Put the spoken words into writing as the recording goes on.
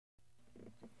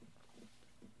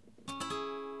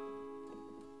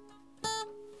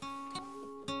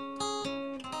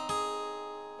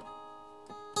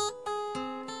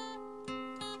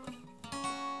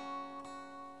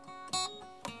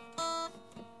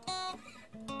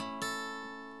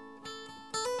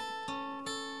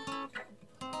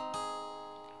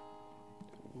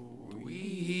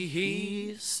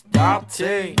he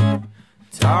started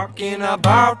talking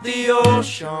about the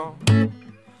ocean,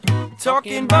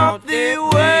 talking about the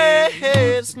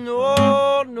waves, no,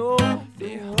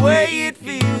 the way it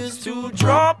feels to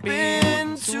drop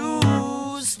in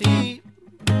too steep.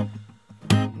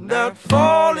 That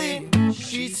falling,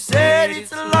 she said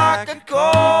it's like a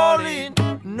calling,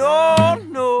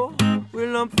 no,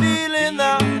 well I'm feeling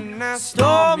that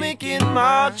stomach in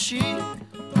my cheek.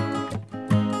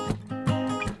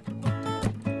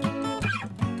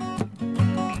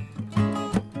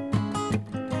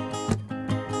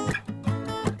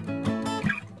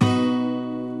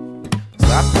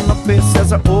 Slap in my face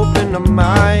as I open up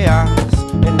my eyes,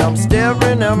 and I'm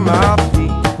staring at my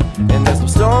feet, and there's no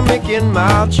stomach in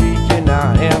my cheek, and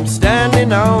I am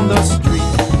standing on the street.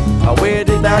 Where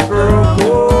did that girl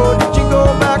go? Did you go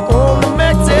back home to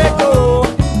Mexico?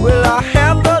 Well, I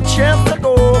had the chance to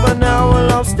go, but now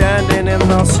well, I'm standing in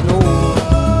the snow.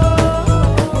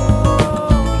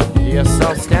 Yes,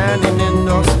 I'm standing in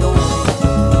the snow.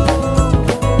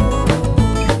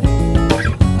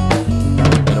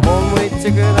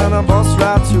 Ticket on a bus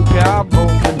ride to Cabo,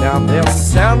 and now there's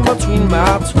sand between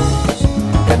my toes,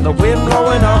 and the wind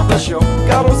blowing off the shore.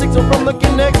 Got a signal from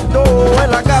looking next door,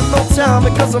 and I got no time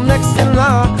because I'm next in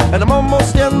line, and I'm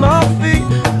almost at my feet.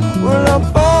 Well, I'm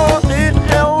falling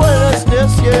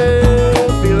helplessness,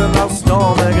 yeah, feeling my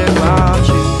stomach in my